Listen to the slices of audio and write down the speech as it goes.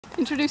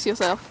Introduce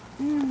yourself.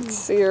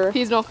 Seer.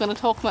 He's not going to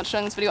talk much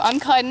during this video. I'm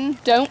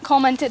Kaiden. Don't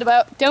comment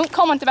about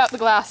the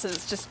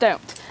glasses. Just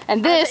don't.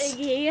 And this.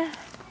 Iggy,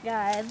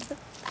 guys.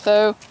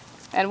 So,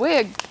 and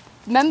we're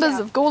members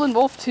of Golden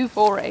Wolf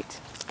 248.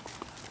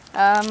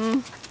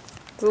 Is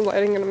the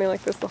lighting gonna be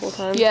like this the whole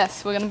time?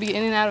 Yes, we're going to be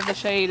in and out of the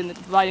shade, and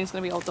the lighting's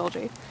going to be all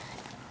dodgy.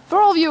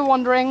 For all of you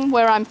wondering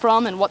where I'm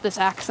from and what this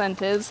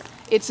accent is,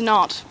 it's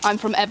not. I'm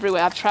from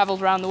everywhere. I've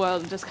traveled around the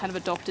world and just kind of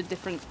adopted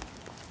different.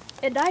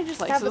 And I just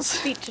have a places.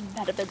 speech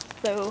impediment,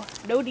 so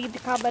no need to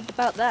comment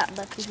about that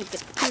unless you think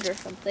it's cute or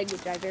something,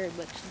 which I very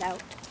much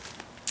doubt.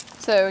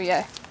 So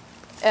yeah,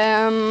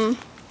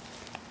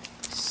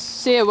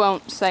 Seer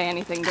won't say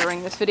anything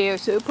during this video,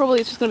 so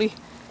probably it's just gonna be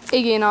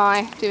Iggy and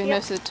I doing Yep.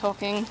 most of the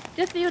talking.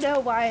 Just so you know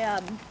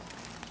why,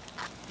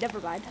 never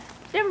mind.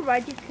 Never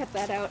mind, you can cut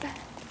that out.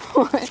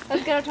 What? I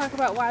was gonna talk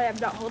about why I'm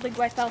not holding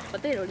myself,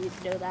 but they don't need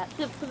to know that.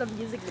 Just because I'm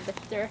using the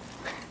mister.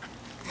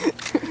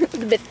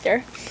 The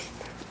mister.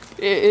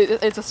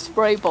 It's a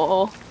spray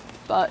bottle,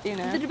 but you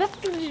know, The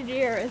domestic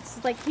engineer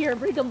is like, here,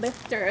 bring a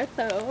mister,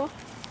 so.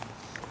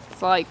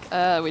 it's like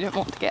we don't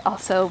want to get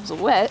ourselves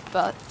wet,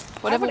 but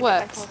whatever I wouldn't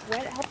get works. myself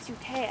wet, it helps you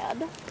tan.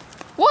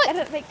 What? And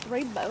it makes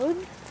rainbows.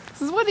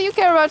 What do you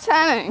care about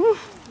tanning?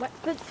 What?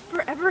 That's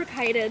forever,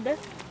 Kaiden.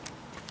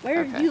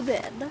 Where have Okay. you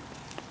been?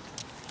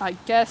 I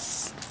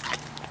guess.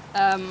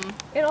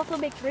 It also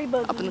makes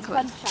rainbows Up in in the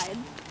clouds.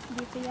 sunshine.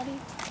 Do you see any?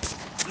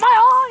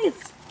 My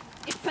eyes!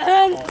 It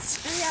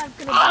burns! Oh yeah,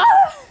 it's gonna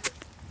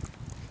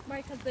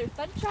Why, because there's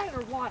sunshine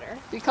or water?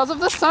 Because of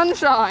the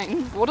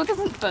sunshine. Water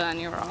doesn't burn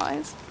your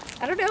eyes.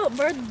 I don't know, it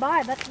burns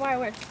mine. That's why I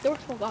wear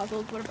snorkel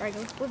goggles whenever I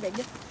go swimming.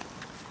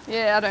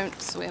 Yeah, I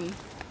don't swim.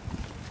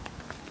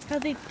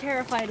 Because he's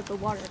terrified of the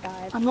water,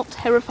 guys. I'm not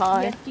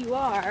terrified. Yes, you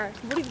are.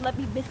 You wouldn't even let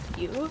me miss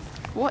you.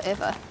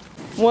 Whatever.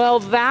 Well,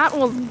 that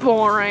was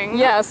boring.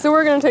 Yeah, so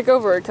we're gonna take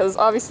over because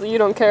obviously you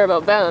don't care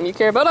about them, you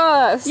care about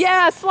us.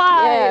 Yeah,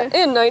 Sly!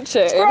 Yeah, in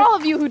Nightshade. For all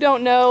of you who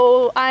don't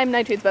know, I'm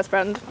Nightshade's best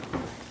friend.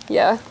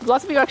 Yeah.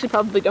 Lots of you actually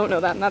probably don't know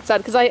that, and that's sad,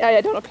 because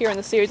I don't appear in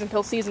the series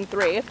until season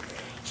 3.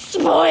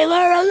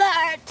 Spoiler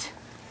alert!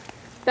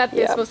 That is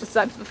Yeah. supposed to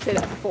say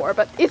that before,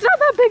 but it's not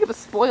that big of a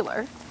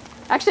spoiler.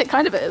 Actually, it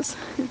kind of is.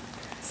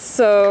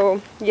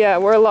 So, yeah,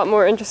 we're a lot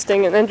more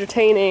interesting and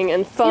entertaining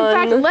and fun.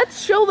 In fact,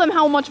 let's show them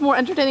how much more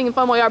entertaining and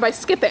fun we are by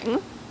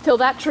skipping till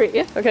that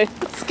tree. Okay.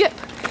 Let's skip.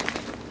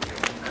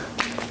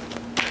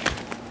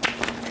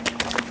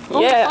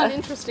 Only Yeah. fun,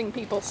 interesting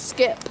people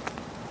skip.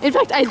 In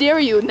fact, I dare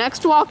you,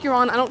 next walk you're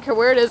on, I don't care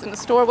where it is, in a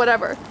store,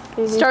 whatever,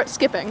 start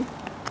skipping.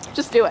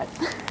 Just do it.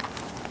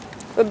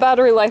 The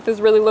battery life is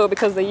really low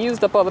because they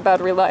used up all the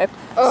battery life.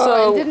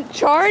 Oh, and didn't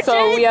charge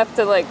So it? we have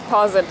to like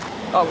pause it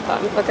all the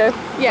time, okay?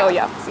 Yeah. Oh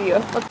yeah, see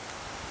ya.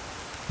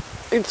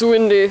 It's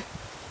windy.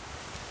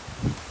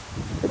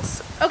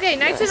 Okay,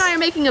 Nights and I are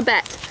making a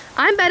bet.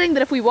 I'm betting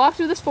that if we walk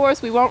through this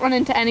forest, we won't run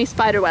into any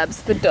spider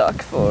webs. The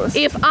dark forest.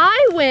 If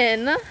I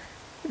win,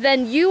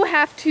 then you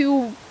have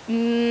to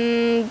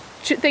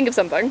think of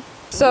something.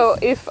 So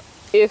if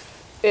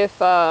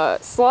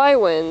Sly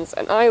wins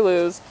and I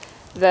lose,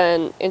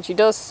 then and she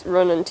does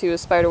run into a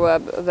spider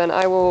web, then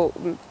I will.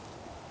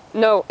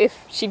 No,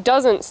 if she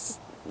doesn't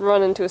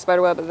run into a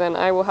spider web, then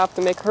I will have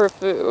to make her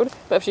food.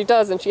 But if she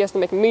does, then she has to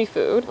make me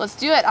food. Let's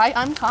do it.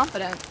 I'm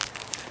confident.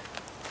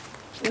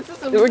 This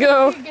is a Here we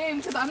go. risky game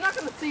because I'm not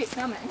going to see it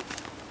coming.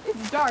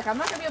 It's dark. I'm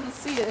not going to be able to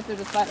see it if there's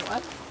a spider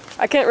web.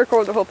 I can't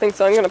record the whole thing,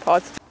 so I'm gonna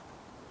pause.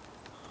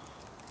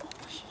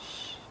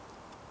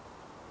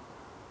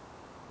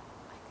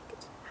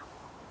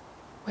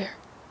 Where?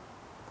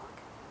 Look.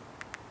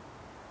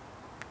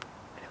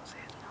 I don't see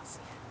it. I don't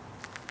see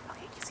it.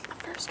 Okay, you see the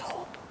first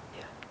hole?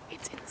 Yeah.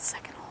 It's in the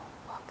second hole.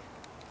 Look.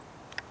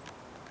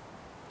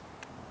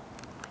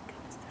 My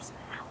goodness, there's an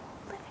owl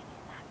living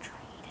in that tree.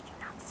 Did you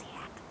not see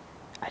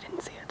it? I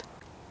didn't see it.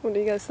 What do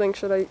you guys think?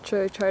 Should I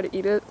try to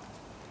eat it?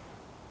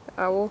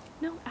 The owl?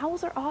 No,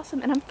 owls are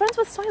awesome, and I'm friends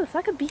with Silas.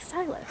 I could be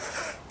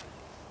Silas.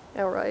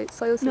 Alright,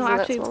 Silas No, isn't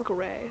actually, that it's small.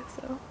 gray.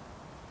 So.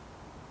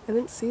 I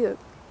didn't see it.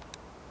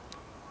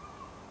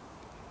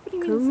 What do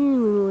you Come mean?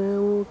 here,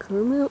 little owl.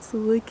 Come out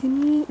so I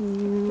can eat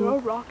you. Throw a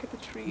rock at the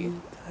tree.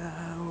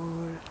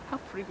 Power. How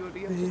freaky would it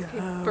be if it just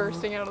came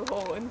bursting out of the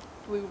hole and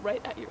flew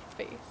right at your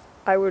face?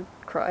 I would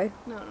cry.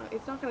 No,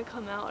 it's not gonna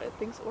come out. It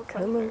thinks we're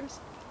Come on. predators.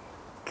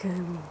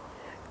 Come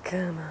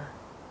on.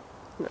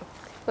 No,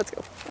 let's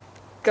go.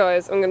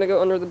 Guys, I'm gonna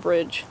go under the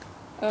bridge.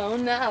 Oh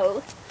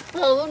no.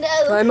 Oh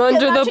no. I'm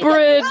under the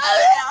bridge.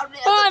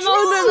 I'm I'm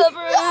under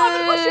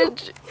the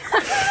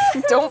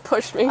bridge. Don't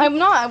push me. I'm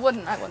not. I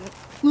wouldn't.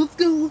 Let's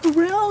go look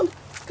around,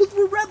 because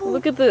we're rebels.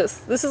 Look at this.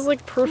 This is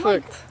like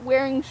perfect. Like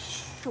wearing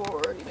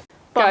shorts.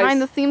 Guys,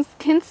 Behind the scenes,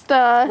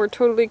 Kinsta. We're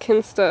totally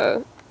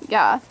Kinsta.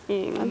 Yeah.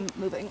 -ing. I'm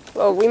moving.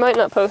 Well, we might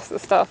not post the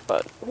stuff,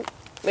 but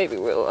maybe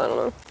we'll. I don't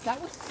know. That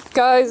was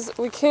Guys,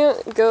 we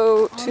can't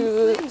go to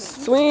the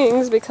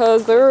swings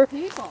because there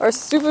people. are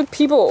stupid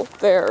people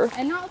there.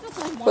 And not just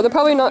like one. Well, they're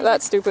probably or two, not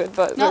that there's stupid,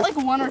 but Not they're- like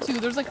one or two.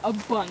 There's like a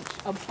bunch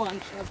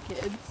of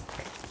kids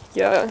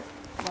yeah.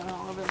 running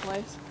all over the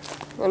place.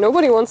 And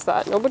nobody wants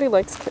that. Nobody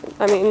likes kids.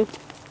 I mean,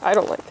 I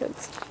don't like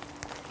kids.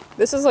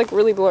 This is like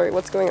really blurry.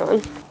 What's going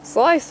on?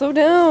 Sly, slow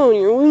down.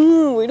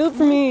 You're wait up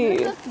for me.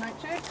 Nightshade,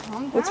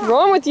 calm down. What's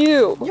wrong with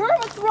you? You're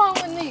what's wrong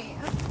with me.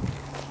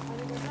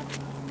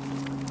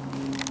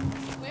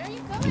 Where are you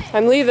going?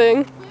 I'm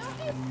leaving. Where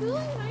are you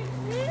going,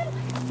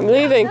 Nightshade? I'm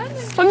leaving.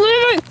 I'm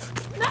leaving.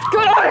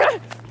 Get out of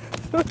here.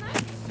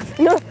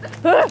 No.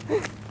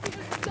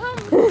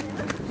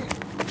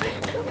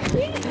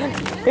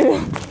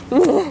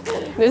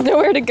 There's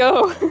nowhere to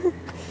go.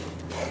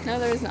 No,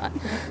 there is not.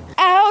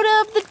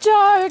 Out of the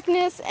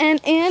darkness and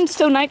in.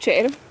 So,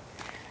 Nightshade,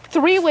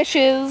 3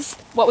 wishes.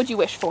 What would you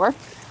wish for?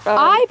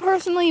 I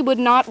personally would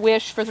not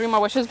wish for 3 more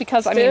wishes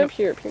because, I Stay mean, up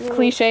here. People.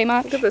 cliche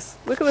much. Look at this.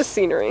 Look at this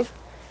scenery.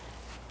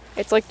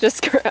 It's like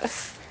just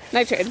grass.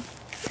 Nightshade,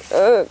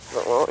 It's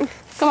so long.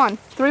 come on,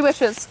 3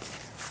 wishes.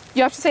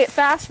 You have to say it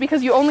fast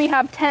because you only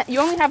have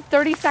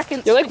 30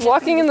 seconds. You're to like get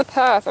walking through. in the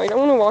path. I don't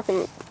want to walk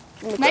in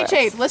the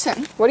Nightshade, grass.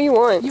 listen. What do you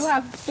want? You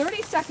have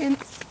 30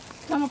 seconds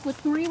to come up with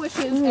 3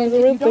 wishes, and there's if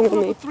a real you thing don't come with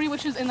up me. with 3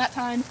 wishes in that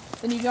time,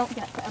 then you don't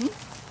get them.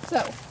 So,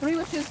 3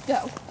 wishes,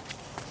 go.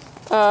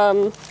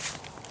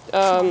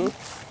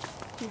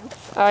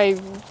 I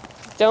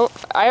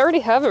already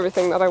have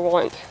everything that I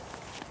want.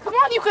 Come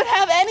on, you could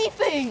have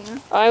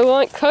anything. I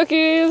want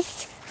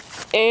cookies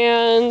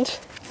and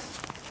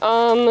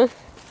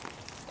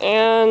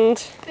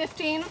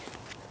 15.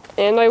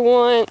 and I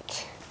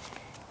want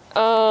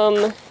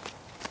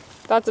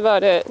that's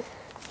about it.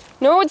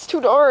 No, it's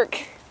too dark.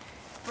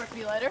 Work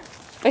be lighter.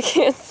 I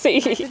can't see.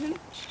 Oxygen.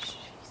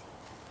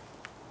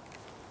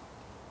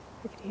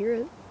 I can hear it.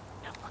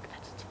 No, look,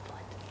 that's its foot.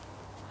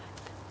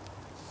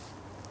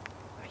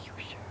 Are you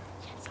sure?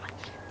 Yes, I'm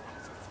sure.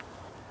 That's its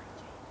foot.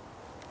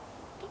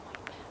 The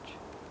white patch.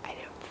 I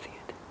don't see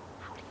it.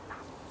 How do you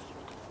not see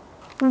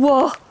it?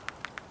 Whoa.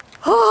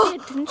 Yeah,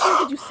 didn't you?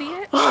 Did you see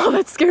it? Oh,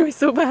 that scared me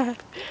so bad.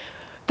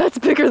 That's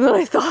bigger than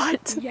I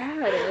thought.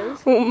 Yeah, it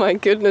is. Oh my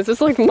goodness,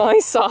 it's like my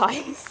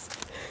size.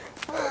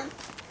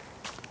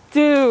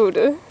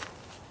 Dude.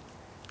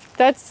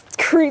 That's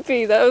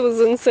creepy. That was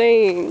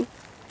insane.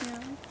 Yeah.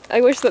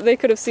 I wish that they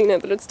could have seen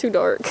it, but it's too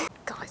dark.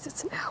 Guys,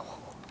 it's an owl.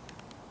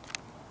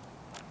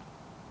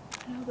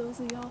 I know those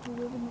of y'all who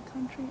live in the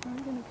country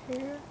aren't gonna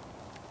care.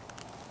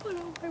 But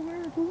oh my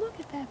word, look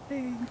at that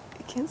thing.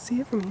 I can't see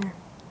it from here.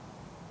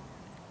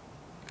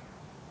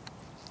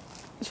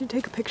 You should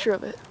take a picture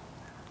of it.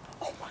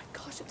 Oh my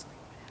gosh, it's like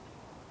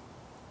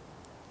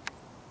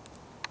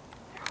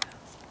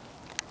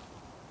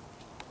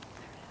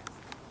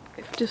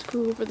It just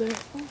flew over there.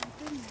 oh my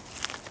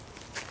goodness.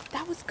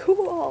 That was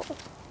cool.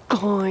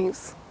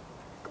 Guys.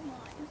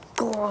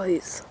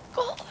 Guys.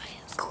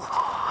 Guys.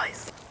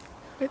 Guys.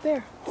 Right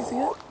there. You see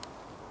it?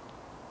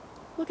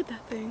 Look at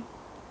that thing.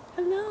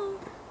 Hello.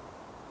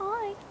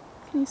 Hi.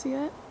 Can you see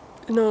it?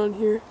 Not on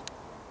here.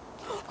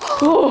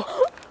 Oh.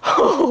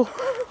 Oh.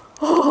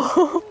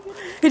 Oh.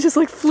 It just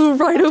like flew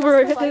right over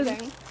our head.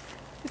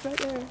 It's right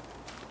there.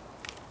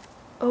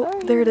 Oh,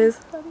 Sorry, there it is.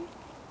 buddy. You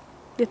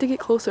have to get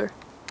closer.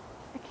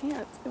 I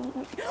can't. It won't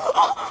let me.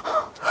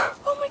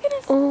 Oh my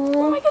goodness. Oh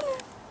Oh. my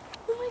goodness.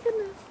 Oh my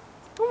goodness.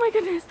 Oh my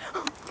goodness.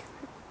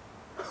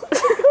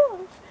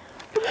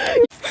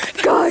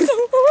 Guys,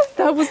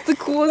 that was the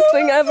coolest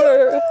thing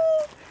ever.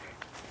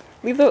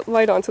 Leave the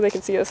light on so they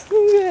can see us.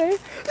 Okay.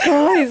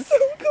 Guys,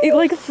 it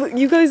like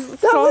you guys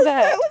saw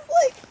that. was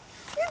like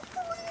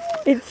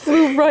It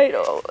flew right.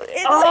 Oh.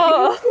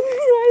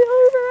 right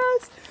over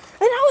us.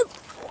 And I was,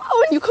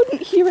 oh, and you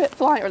couldn't hear it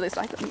flying, or at least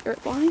I couldn't hear it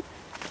flying.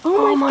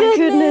 Oh my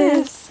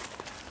goodness.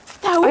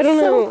 That was I don't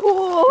so know.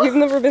 cool. You've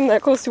never been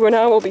that close to an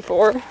owl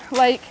before.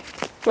 Like,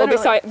 Well,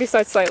 literally,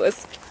 besides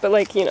Silas, but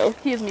like you know.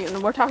 he is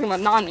mutant. We're talking about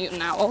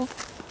non-mutant owls.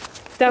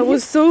 That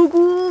was so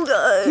cool,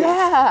 guys.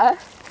 Yeah.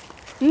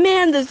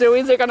 Man, the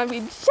Zoes are gonna be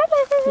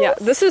jealous. Yeah,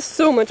 this is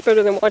so much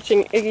better than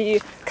watching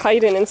Iggy,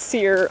 Kaiden, and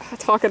Seer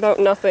talk about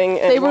nothing.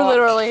 And They were walk.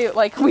 literally,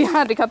 like, we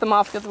had to cut them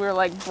off because we were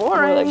like,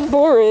 boring. We're like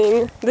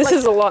boring. This Like-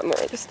 is a lot more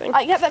interesting.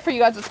 I get that for you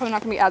guys, it's probably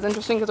not gonna be as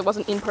interesting because it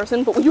wasn't in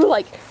person, but we were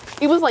like,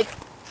 it was like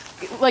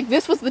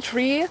this was the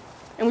tree,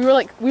 and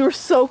we were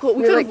so close.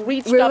 We We were could have like-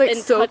 reached we were up like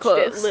and so touched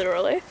close. it,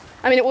 literally.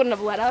 I mean, it wouldn't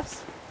have let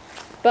us.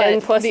 But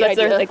And plus, the that's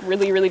idea. like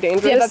really, really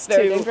dangerous. Yeah, that's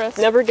very to dangerous.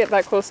 Never get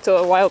that close to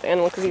a wild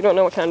animal because you don't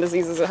know what kind of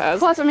diseases it has.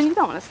 Plus, I mean, you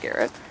don't want to scare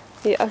it.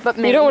 Yeah, but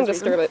you maybe don't want to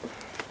it's disturb it.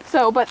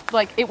 So, but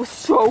like, it was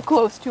so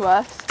close to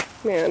us.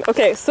 Man.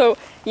 Okay, so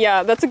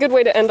yeah, that's a good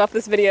way to end off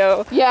this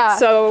video. Yeah.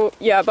 So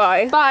yeah,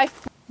 bye. Bye.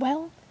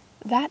 Well,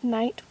 that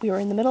night we were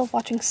in the middle of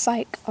watching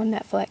Psych on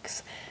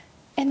Netflix,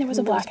 and there was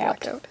a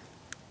blackout. The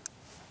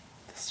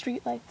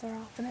street lights are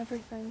off and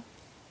everything.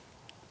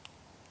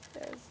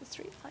 There's the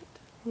street light.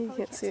 You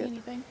Probably can't see it.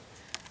 anything.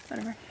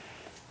 Whatever.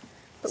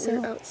 But So-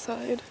 we're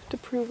outside to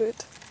prove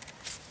it.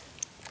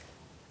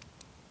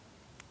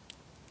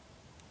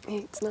 Hey,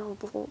 it's now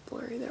a little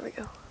blurry. There we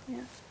go. Yeah.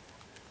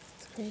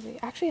 It's crazy.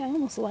 Actually, I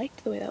almost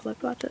liked the way that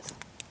looked. Watch this.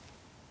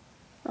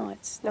 Oh,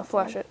 it's Now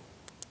flash it.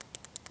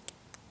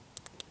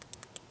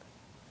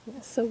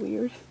 It's so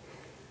weird.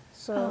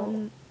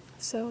 So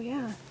So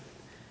yeah,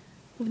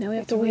 Now we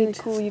have It's to really wait.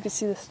 cool. You can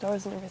see the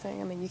stars and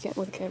everything. I mean, you can't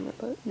with a camera,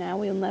 but Now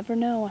we'll never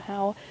know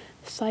how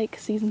Psych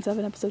season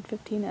 7 episode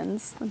 15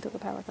 ends until the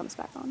power comes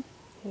back on.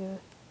 yeah.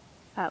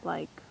 At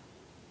like,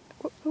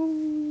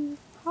 Ooh.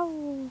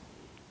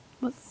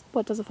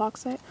 what does a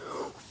fox say?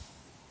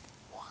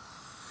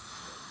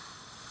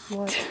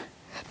 What?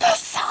 The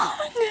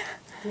sun!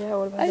 Yeah.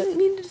 What about I it? didn't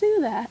mean to do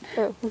that.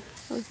 Oh,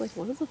 I was like,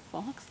 what does a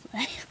fox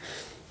say?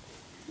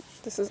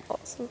 this is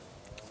awesome.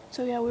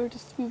 So yeah, we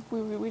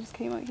just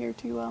came out here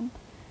to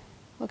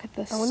look at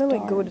the I stars. want to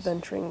like go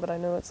adventuring, but I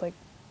know it's like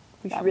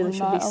we That really we're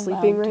should be not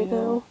sleeping allowed right to.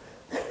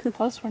 now.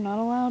 Plus, we're not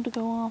allowed to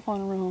go off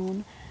on our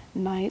own.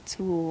 Knight's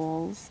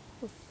rules.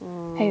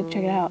 Hey,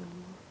 check it out.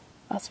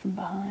 Us from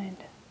behind.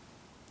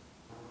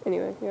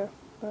 Anyway, yeah.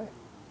 Bye.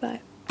 Bye.